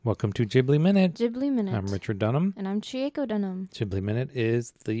Welcome to Ghibli Minute. Ghibli Minute. I'm Richard Dunham. And I'm Chieko Dunham. Ghibli Minute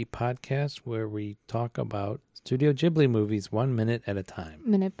is the podcast where we talk about Studio Ghibli movies 1 minute at a time.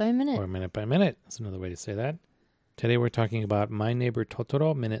 Minute by minute. Or minute by minute. That's another way to say that. Today we're talking about My Neighbor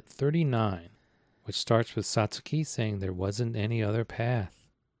Totoro, minute 39, which starts with Satsuki saying there wasn't any other path.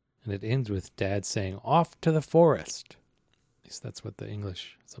 And it ends with Dad saying, off to the forest. At least that's what the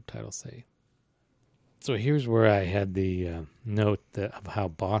English subtitles say. So here's where I had the note of how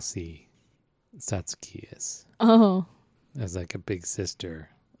bossy Satsuki is. Oh. As like a big sister,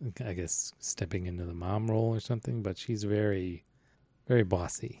 I guess stepping into the mom role or something, but she's very, very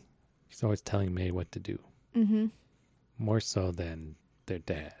bossy. She's always telling May what to do. Mm-hmm. More so than their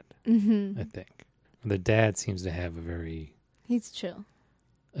dad, Mm-hmm. I think. The dad seems to have He's chill.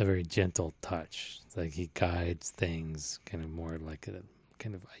 a very gentle touch. It's like he guides things kind of more like a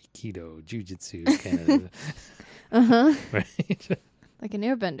kind of Aikido, Jiu-Jitsu kind of, Uh-huh. right? Like an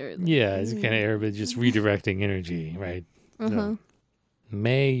airbender. Yeah, it's kind of Arabic, just redirecting energy, right? Uh-huh. So,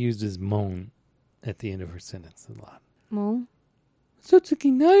 May uses mon at the end of her sentence a lot. Mo?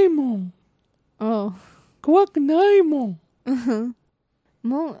 Satsuki naimon, Oh. kawaku naimon. Uh-huh.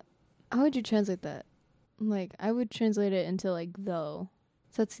 Mo, how would you translate that? Like, I would translate it into like, though.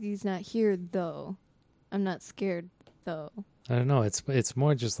 Satsuki's not here, though. I'm not scared, though. I don't know. It's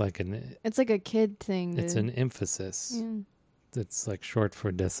more just like It's like a kid thing. it's an emphasis. Yeah. It's like short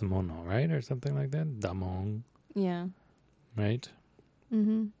for desumono, right? Or something like that. Damon, Yeah. right?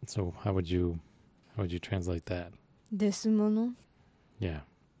 Mm-hmm. So how would you translate that? Desumono? Yeah.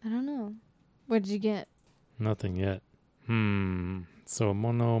 I don't know. What did you get? Nothing yet. So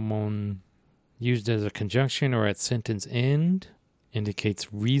mono, mon, used as a conjunction or at sentence end,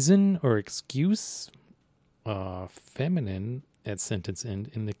 indicates reason or excuse. Feminine at sentence end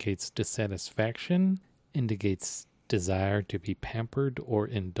indicates dissatisfaction, indicates desire to be pampered or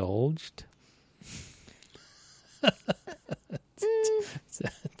indulged.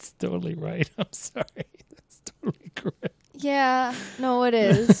 That's totally right. I'm sorry. That's totally correct. Yeah. No, it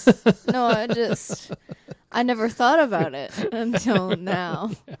is. No, I never thought about it until now.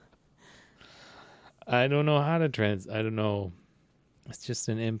 I don't know how to I don't know. It's just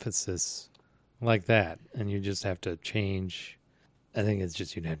an emphasis like that. And you just have to change. I think it's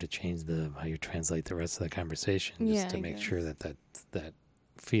just you'd have to change how you translate the rest of the conversation just to make sure that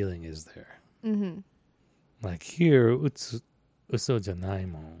feeling is there. Mm-hmm. Like here, uso janai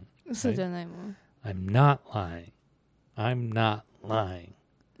mo. Uso janai mo. I'm not lying. I'm not lying.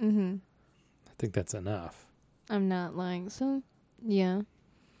 Mm-hmm. I think that's enough. I'm not lying. So, yeah.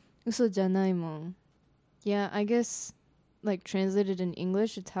 Uso janai mo. Yeah, I guess, like, translated in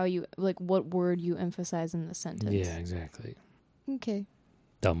English, it's how you, like, what word you emphasize in the sentence. Yeah, exactly. Okay.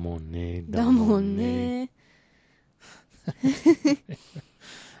 Damone. Damone.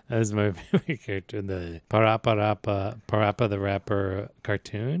 That was my favorite character in the Parappa the Rapper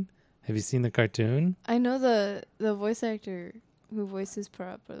cartoon. Have you seen the cartoon? I know the voice actor who voices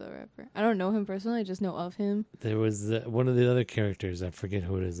Parappa the Rapper. I don't know him personally, I just know of him. There was one of the other characters, I forget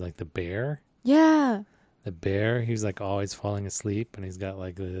who it is, like the bear. Yeah. The bear, he's like always falling asleep, and he's got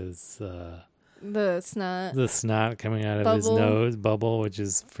like this... the snot coming out of his nose, bubble, which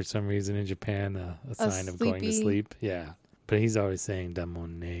is for some reason in Japan a sign of going to sleep. Yeah. But he's always saying,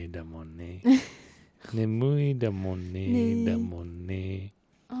 damone, damone. Nemui, damone, damone.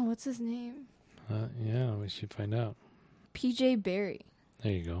 Oh, what's his name? Yeah, we should find out. PJ Barry.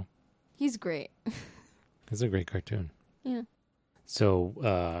 There you go. He's great. It's a great cartoon. Yeah.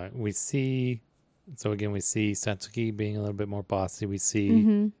 So we see Satsuki being a little bit more bossy. We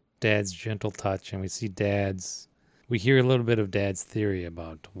see Dad's gentle touch, and we hear a little bit of Dad's theory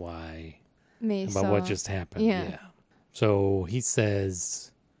about what just happened. Yeah. So he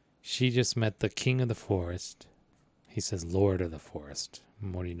says she just met the king of the forest. He says Lord of the forest,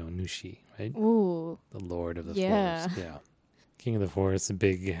 Mori no Nushi, right? Ooh. The Lord of the forest. Yeah. King of the forest, a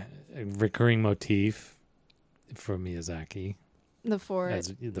big recurring motif for Miyazaki. The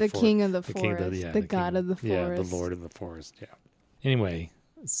forest. The king of the forest. The god of the forest. Yeah, the Lord of the forest. Yeah. Anyway,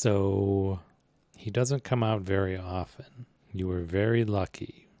 so he doesn't come out very often. You were very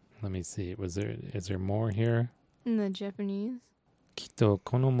lucky. Let me see. Is there more here? In the Japanese? Kito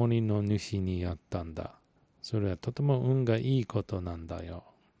kono mori no nushi ni yatta nda. それはとても運がいいことなんだよ.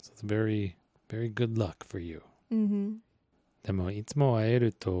 So it's very, very good luck for you. Mm-hmm. でもいつも会え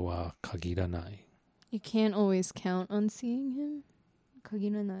るとは限らない. You can't always count on seeing him.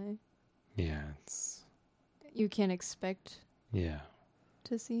 限らない. Yeah, you can't expect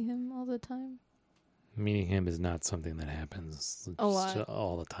to see him all the time. Meeting him is not something that happens a lot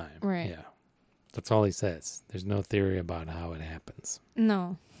all the time. Right. Yeah. That's all he says. There's no theory about how it happens.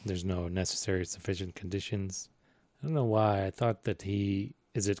 No. There's no necessary sufficient conditions. I don't know why. I thought that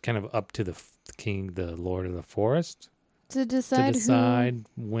is it kind of up to the king, the lord of the forest, To decide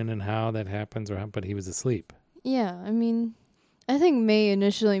when and how that happens, but he was asleep. Yeah, I mean, I think May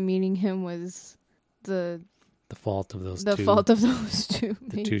initially meeting him was the fault of those two. The fault of those two.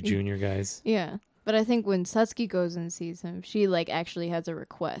 The two junior guys. Yeah. But I think when Satsuki goes and sees him, she like actually has a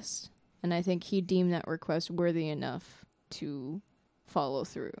request. And I think he deemed that request worthy enough to follow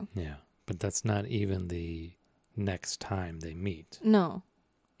through. Yeah. But that's not even the next time they meet. No.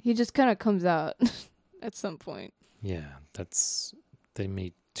 He just kind of comes out at some point. Yeah. They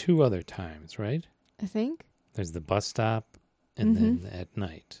meet 2 other times, right? I think. There's the bus stop and then at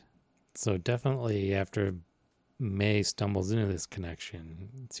night. So definitely after May stumbles into this connection,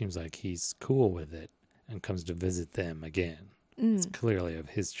 it seems like he's cool with it and comes to visit them again. It's clearly of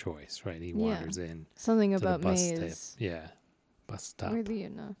his choice, right? He wanders in. Something about May is bus stop. Worthy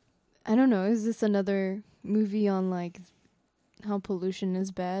enough. I don't know. Is this another movie on like how pollution is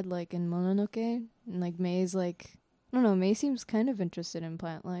bad, like in Mononoke? And like May's like, I don't know. May seems kind of interested in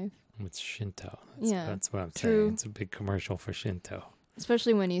plant life. It's Shinto. That's what I'm True. saying. It's a big commercial for Shinto.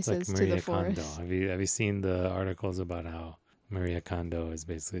 Especially when he says like to the Maria forest. Kondo. Have you seen the articles about how Maria Kondo is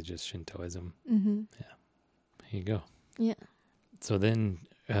basically just Shintoism? Mm-hmm. Yeah. Here you go. Yeah. So then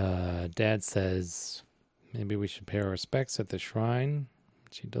Dad says maybe we should pay our respects at the shrine,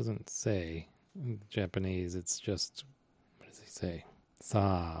 which he doesn't say. In Japanese, it's just, what does he say?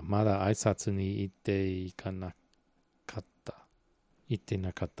 Sa, mada aisatsu ni itte ikanakatta. Itte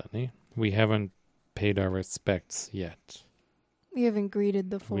nakatta ne? We haven't paid our respects yet. We haven't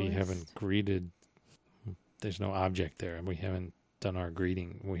greeted the forest. We haven't greeted. There's no object there. We haven't done our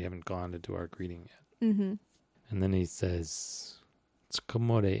greeting. We haven't gone to do our greeting yet. Mm-hmm. And then he says,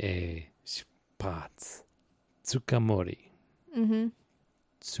 Tsukamori e shipatsu. Tsukamori. Mm-hmm.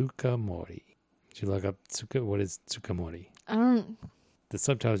 Tsukamori. Did you look up what is Tsukamori? I don't. The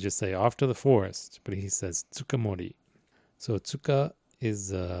subtitles just say off to the forest, but he says Tsukamori. So Tsuka is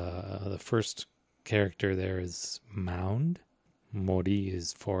the first character there is mound. Mori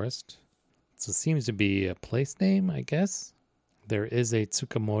is forest. So it seems to be a place name, I guess. There is a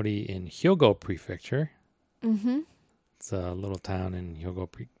Tsukamori in Hyogo Prefecture. Mm-hmm. It's a little town in Hyogo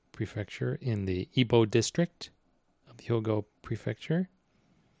Prefecture in the Ibo district of Hyogo Prefecture.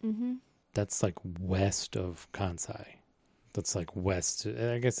 Mm-hmm. That's like west of Kansai. That's like west.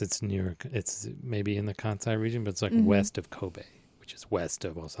 I guess it's near. It's maybe in the Kansai region, but it's like west of Kobe, which is west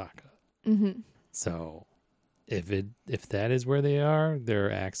of Osaka. Mm-hmm. So, if that is where they are,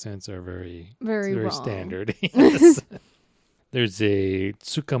 their accents are very wrong. standard. Yes. There's a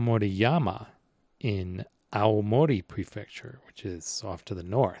Tsukamori Yama in Aomori Prefecture, which is off to the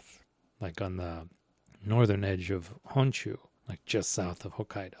north, like on the northern edge of Honshu, like just south of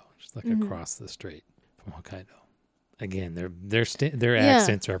Hokkaido, just like across the strait from Hokkaido. Again, their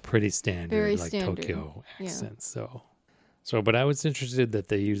accents are pretty standard, very like standard. Tokyo accents. Yeah. So, but I was interested that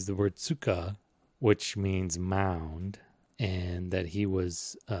they used the word tsuka, which means mound, and that he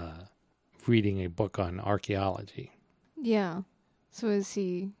was reading a book on archaeology. Yeah. So is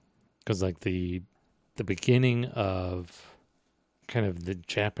he? Because like the beginning of kind of the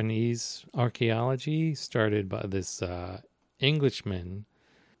Japanese archaeology started by this Englishman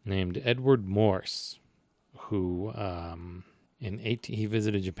named Edward Morse, who he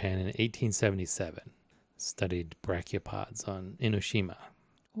visited Japan in 1877, studied brachiopods on Enoshima.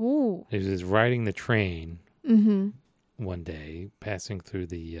 Oh. He was riding the train one day, passing through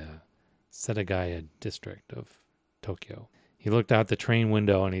the Setagaya district of Tokyo. He looked out the train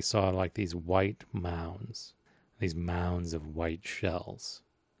window and he saw like these white mounds, these mounds of white shells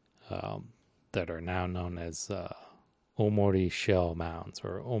that are now known as Omori shell mounds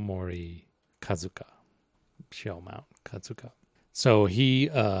or Omori Kazuka shell mound Kazuka. So he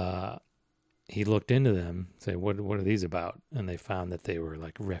looked into them, say, what are these about? And they found that they were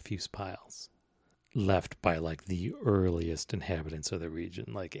like refuse piles left by like the earliest inhabitants of the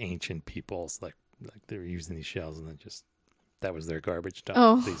region, like ancient peoples, like they were using these shells and then just that was their garbage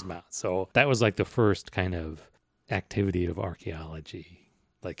dump, these mounds. So that was like the first kind of activity of archaeology,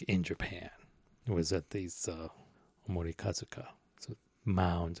 like in Japan. It was at these Omori Kazuka. So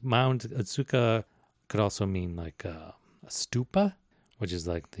mounds. Atsuka could also mean like a stupa, which is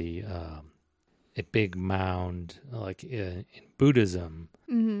like a big mound, like in Buddhism.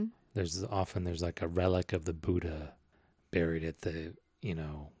 Mm-hmm. There's like a relic of the Buddha buried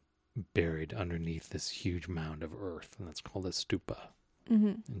buried underneath this huge mound of earth, and that's called a stupa.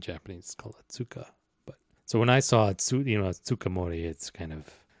 Mm-hmm. In Japanese, it's called a tsuka. But so when I saw tsukamori, it's kind of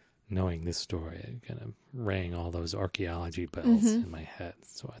knowing this story, it kind of rang all those archaeology bells in my head.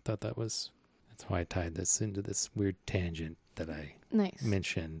 So I thought that's why I tied this into this weird tangent that I Nice.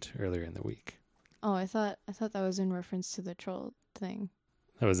 mentioned earlier in the week. Oh, I thought that was in reference to the troll thing.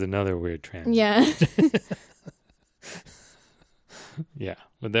 That was another weird tangent. Yeah. Yeah,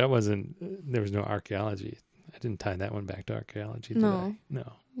 but that wasn't. There was no archaeology. I didn't tie that one back to archaeology. Did No. I?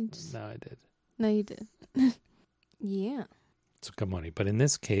 No. No, I did. No, you did. Yeah. Tsukamori. But in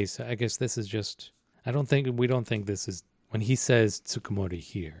this case, I guess this is just. We don't think this is when he says Tsukamori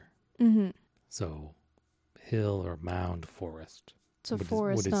here. Mm-hmm. So, hill or mound forest. It's a What is-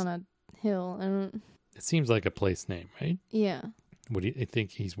 forest what is- on a hill. I don't. It seems like a place name, right? Yeah. What do you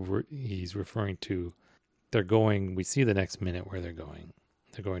think he's referring to? They're going. We see the next minute where they're going.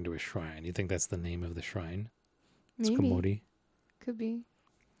 They're going to a shrine. You think that's the name of the shrine? Maybe. Tsukamori. Could be.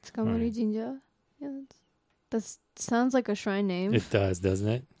 Tsukamori Alright. Jinja. Yeah. That sounds like a shrine name It does, doesn't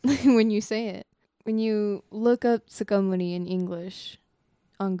it? when you say it. When you look up Tsukamori in English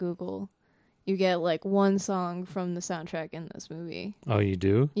on Google, you get like one song from the soundtrack in this movie. Oh, you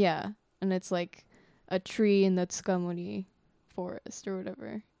do? Yeah. And it's like a tree in the Tsukamori forest or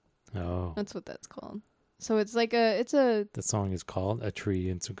whatever. Oh, That's what that's called. So it's like it's a, the song is called "A Tree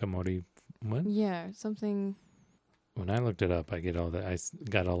in Tsukamori." What? yeah, something. When I looked it up, I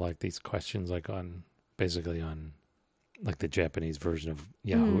got all like these questions basically on like the Japanese version of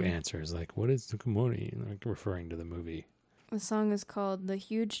Yahoo Answers, like what is Tsukamori, like referring to the movie. The song is called "The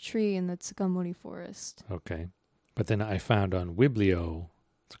Huge Tree in the Tsukamori Forest." Okay, but then I found on Wiblio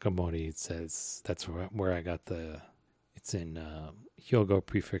Tsukamori. It says that's where I got the. It's in Hyogo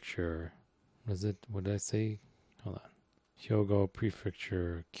Prefecture. What did I say? Hold on. Hyogo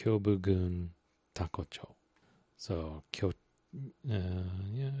Prefecture, Kyobu-gun, Takocho. So,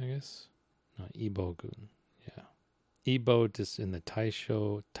 yeah, I guess. No, Ibo-gun. Yeah. Ibo just in the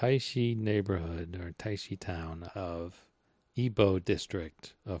Taishi neighborhood, or Taishi town of Ibo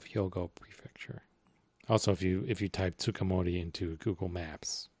district of Hyogo Prefecture. Also, if you type Tsukamori into Google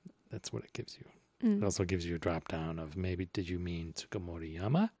Maps, that's what it gives you. It also gives you a drop down of maybe did you mean Tsukamori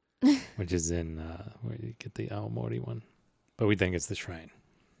Yama? Which is in where you get the Aomori one. But we think it's the shrine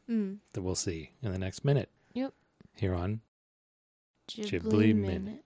that we'll see in the next minute. Yep. Here on Ghibli Ghibli Minute.